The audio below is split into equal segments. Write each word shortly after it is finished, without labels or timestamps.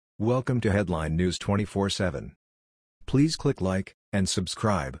Welcome to Headline News 24/7. Please click like and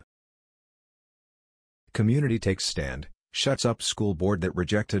subscribe. Community takes stand, shuts up school board that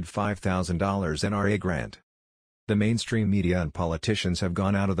rejected $5,000 NRA grant. The mainstream media and politicians have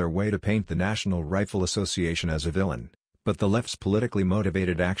gone out of their way to paint the National Rifle Association as a villain, but the left's politically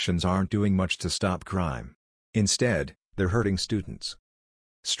motivated actions aren't doing much to stop crime. Instead, they're hurting students.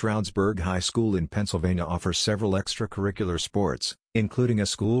 Stroudsburg High School in Pennsylvania offers several extracurricular sports, including a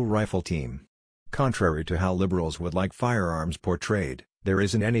school rifle team. Contrary to how liberals would like firearms portrayed, there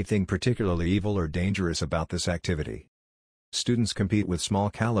isn't anything particularly evil or dangerous about this activity. Students compete with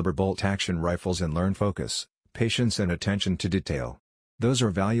small-caliber bolt-action rifles and learn focus, patience and attention to detail. Those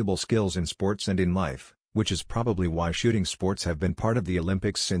are valuable skills in sports and in life, which is probably why shooting sports have been part of the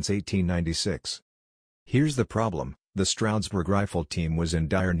Olympics since 1896. Here's the problem: the Stroudsburg rifle team was in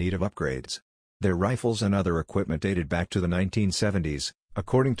dire need of upgrades. Their rifles and other equipment dated back to the 1970s,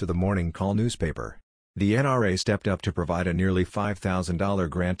 according to the Morning Call newspaper. The NRA stepped up to provide a nearly $5,000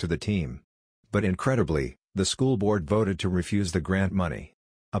 grant to the team. But incredibly, the school board voted to refuse the grant money.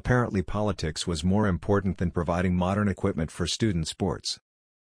 Apparently politics was more important than providing modern equipment for student sports.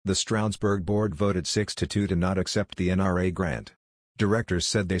 The Stroudsburg board voted 6-2 to not accept the NRA grant. Directors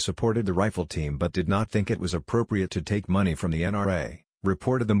said they supported the rifle team but did not think it was appropriate to take money from the NRA,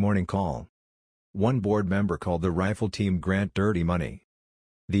 reported the Morning Call. One board member called the rifle team grant dirty money.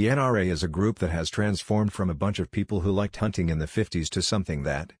 The NRA is a group that has transformed from a bunch of people who liked hunting in the 50s to something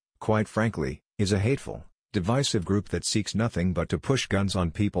that, quite frankly, is a hateful, divisive group that seeks nothing but to push guns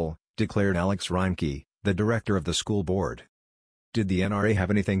on people, declared Alex Reinke, the director of the school board. Did the NRA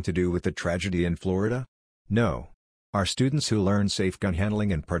have anything to do with the tragedy in Florida? No. Are students who learn safe gun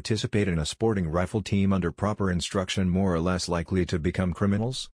handling and participate in a sporting rifle team under proper instruction more or less likely to become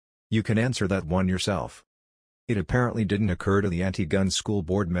criminals? You can answer that one yourself. It apparently didn't occur to the anti-gun school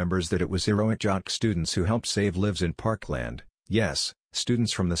board members that it was heroic jock students who helped save lives in Parkland, yes,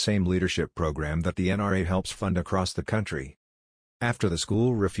 students from the same leadership program that the NRA helps fund across the country. After the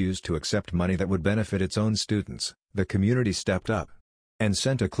school refused to accept money that would benefit its own students, the community stepped up and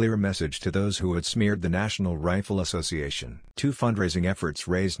sent a clear message to those who had smeared the National Rifle Association. Two fundraising efforts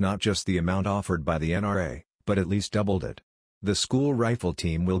raised not just the amount offered by the NRA, but at least doubled it. The school rifle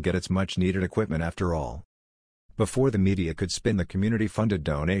team will get its much-needed equipment after all. Before the media could spin the community-funded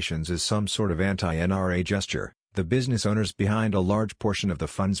donations as some sort of anti-NRA gesture, the business owners behind a large portion of the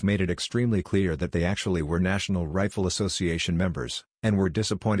funds made it extremely clear that they actually were National Rifle Association members, and were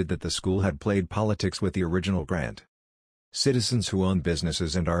disappointed that the school had played politics with the original grant. Citizens who own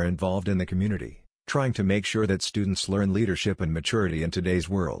businesses and are involved in the community, trying to make sure that students learn leadership and maturity in today's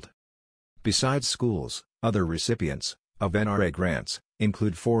world. Besides schools, other recipients of NRA grants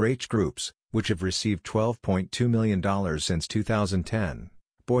include 4-H groups, which have received $12.2 million since 2010,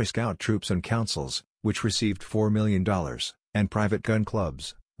 Boy Scout troops and councils, which received $4 million, and private gun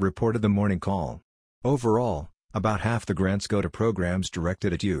clubs, reported the Morning Call. Overall, about half the grants go to programs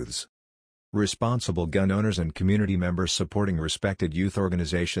directed at youths. Responsible gun owners and community members supporting respected youth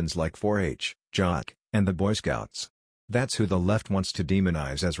organizations like 4-H, Jock, and the Boy Scouts. That's who the left wants to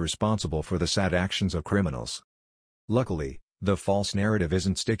demonize as responsible for the sad actions of criminals. Luckily, the false narrative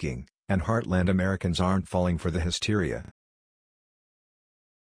isn't sticking, and Heartland Americans aren't falling for the hysteria.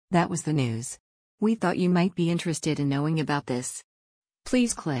 That was the news. We thought you might be interested in knowing about this.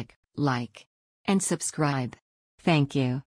 Please click like and subscribe. Thank you.